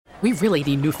We really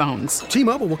need new phones.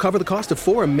 T-Mobile will cover the cost of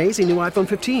 4 amazing new iPhone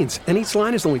 15s, and each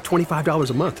line is only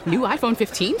 $25 a month. New iPhone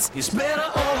 15s? It's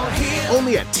better over here.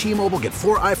 Only at T-Mobile, get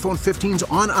 4 iPhone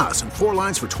 15s on us and 4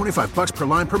 lines for $25 per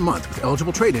line per month with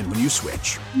eligible trade-in when you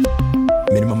switch.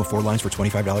 Minimum of 4 lines for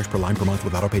 $25 per line per month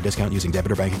with autopay discount using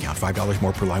debit or bank account. $5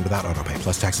 more per line without autopay,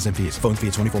 plus taxes and fees. Phone fee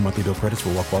at 24 monthly bill credits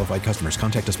for well-qualified customers.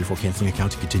 Contact us before canceling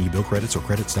account to continue bill credits or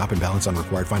credit stop and balance on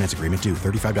required finance agreement due.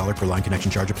 $35 per line connection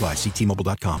charge applies. See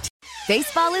T-Mobile.com.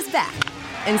 Baseball is back,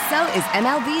 and so is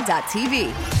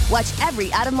MLB.tv. Watch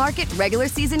every out-of-market regular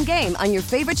season game on your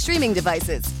favorite streaming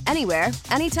devices. Anywhere,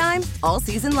 anytime, all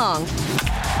season long.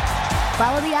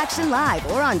 Follow the action live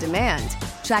or on demand.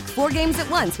 Track 4 games at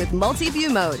once with multi-view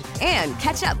mode and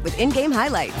catch up with in-game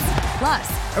highlights.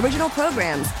 Plus, original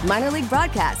programs, minor league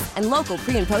broadcasts, and local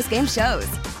pre- and post-game shows.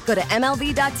 Go to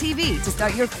MLB.tv to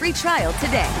start your free trial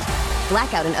today.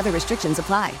 Blackout and other restrictions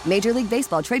apply. Major League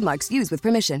Baseball trademarks used with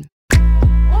permission.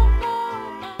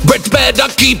 Brett better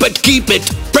keep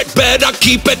it. Brett better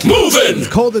keep it moving. It's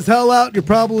cold as hell out. You're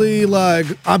probably like,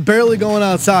 I'm barely going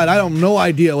outside. I don't no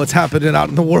idea what's happening out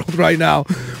in the world right now.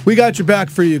 We got your back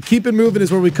for you. Keep It Moving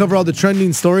is where we cover all the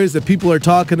trending stories that people are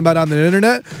talking about on the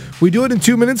internet. We do it in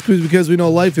 2 minutes because we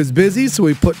know life is busy, so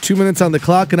we put 2 minutes on the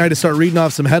clock, and I just start reading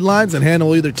off some headlines, and Hannah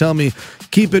will either tell me,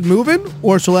 keep it moving,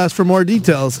 or she'll ask for more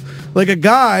details. Like a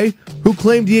guy who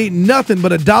claimed he ate nothing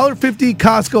but a $1.50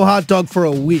 Costco hot dog for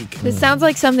a week. This sounds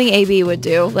like something AB would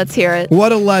do. Let's hear it.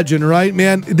 What a legend, right,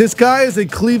 man? This guy is a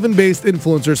Cleveland-based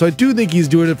influencer, so I do think he's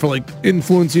doing it for, like,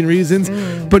 influencing reasons.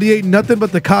 But he ate nothing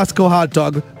but the Costco hot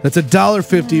dog. That's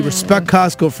 $1.50. Respect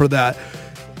Costco for that.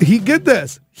 Get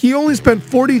this. He only spent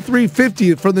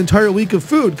 $43.50 for the entire week of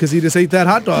food because he just ate that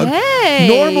hot dog. Hey.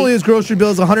 Normally, his grocery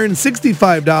bill is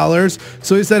 $165.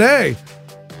 So he said, hey,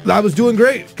 I was doing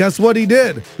great. Guess what he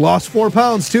did? Lost 4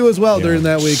 pounds, too, as well during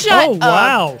that week. Shut up.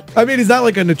 Wow. I mean, he's not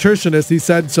like a nutritionist, he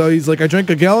said. So he's like, I drank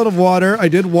a gallon of water, I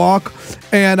did walk,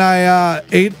 and I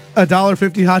ate a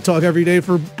 $1.50 hot dog every day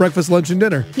for breakfast, lunch, and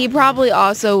dinner. He probably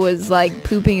also was like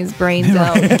pooping his brains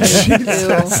out.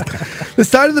 The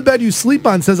side of the bed you sleep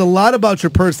on says a lot about your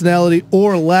personality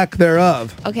or lack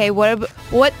thereof. Okay, what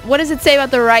does it say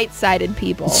about the right-sided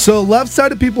people? So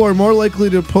left-sided people are more likely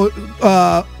to put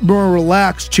more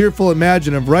relaxed, cheerful,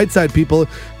 imaginative. Right-side people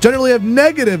generally have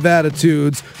negative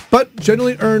attitudes, but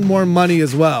generally earn more money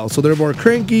as well. So they're more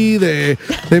cranky, they're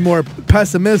more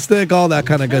pessimistic, all that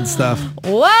kind of good stuff.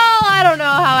 Well, I don't know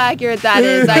how accurate that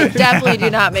is. I definitely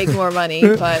do not make more money,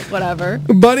 but whatever.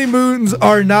 Bunny moons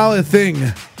are now a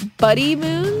thing. Buddy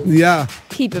moons? Yeah.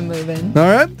 Keep it moving. All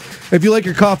right. If you like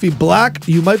your coffee black,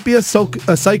 you might be a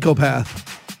psychopath.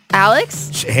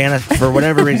 Alex? Hannah, for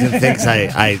whatever reason, thinks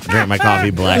I drink my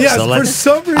coffee black. Yes, so for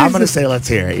some reason. I'm going to say let's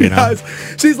hear it, you know.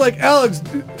 Yes. She's like, Alex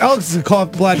is a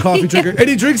black coffee drinker, and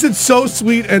he drinks it so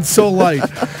sweet and so light.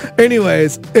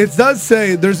 Anyways, it does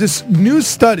say there's this new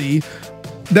study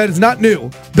that is not new,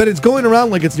 but it's going around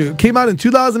like it's new. It came out in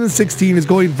 2016, is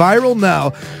going viral now.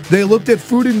 They looked at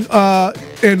food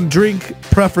and drink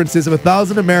preferences of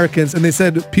 1,000 Americans, and they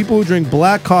said people who drink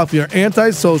black coffee are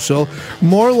antisocial,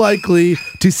 more likely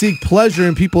to seek pleasure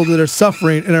in people that are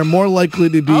suffering, and are more likely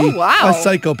to be a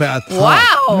psychopath.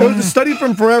 Wow. It was a study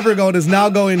from forever ago and is now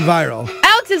going viral.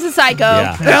 Alex is a psycho.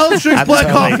 Yeah. Alex drinks black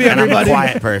coffee, everybody. I'm a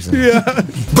quiet person. Yeah.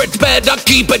 Brett better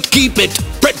keep it.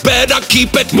 Brett better keep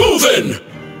it moving.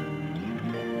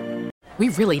 We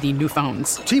really need new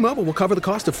phones. T-Mobile will cover the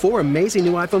cost of 4 amazing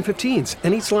new iPhone 15s,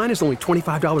 and each line is only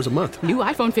 $25 a month. New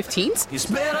iPhone 15s? It's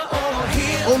better over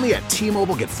here. Only at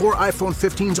T-Mobile, get 4 iPhone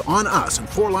 15s on us and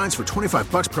 4 lines for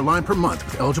 $25 per line per month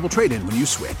with eligible trade-in when you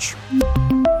switch.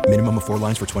 Minimum of 4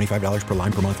 lines for $25 per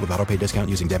line per month with autopay discount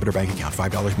using debit or bank account.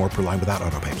 $5 more per line without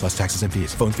autopay, plus taxes and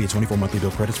fees. Phone fee at 24 monthly bill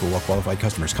credits for well-qualified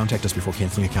customers. Contact us before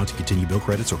canceling account to continue bill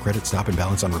credits or credit stop and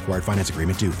balance on required finance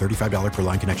agreement due. $35 per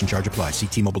line connection charge applies. See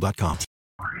T-Mobile.com.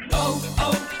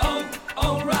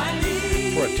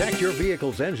 O'Reilly. Protect your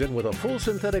vehicle's engine with a full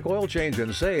synthetic oil change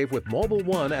and save with Mobile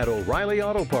One at O'Reilly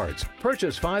Auto Parts.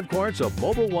 Purchase 5 quarts of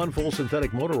Mobile One full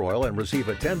synthetic motor oil and receive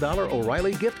a $10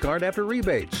 O'Reilly gift card after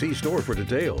rebate. See store for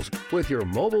details. With your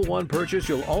Mobile One purchase,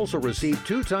 you'll also receive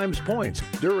 2 times points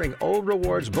during O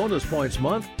Rewards Bonus Points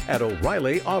Month at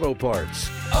O'Reilly Auto Parts.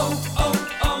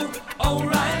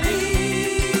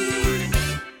 O'Reilly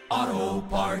Auto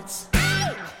Parts.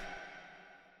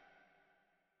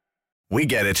 We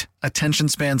get it. Attention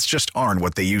spans just aren't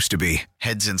what they used to be.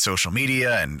 Heads in social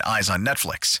media and eyes on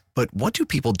Netflix. But what do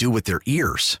people do with their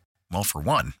ears? Well, for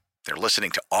one, they're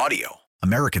listening to audio.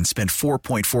 Americans spend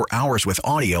 4.4 hours with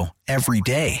audio every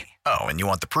day. Oh, and you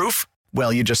want the proof?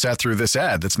 Well, you just sat through this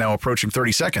ad that's now approaching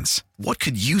 30 seconds. What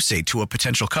could you say to a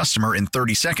potential customer in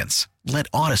 30 seconds? Let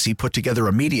Odyssey put together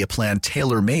a media plan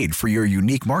tailor-made for your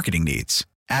unique marketing needs.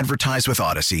 Advertise with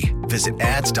Odyssey. Visit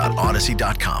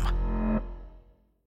ads.odyssey.com.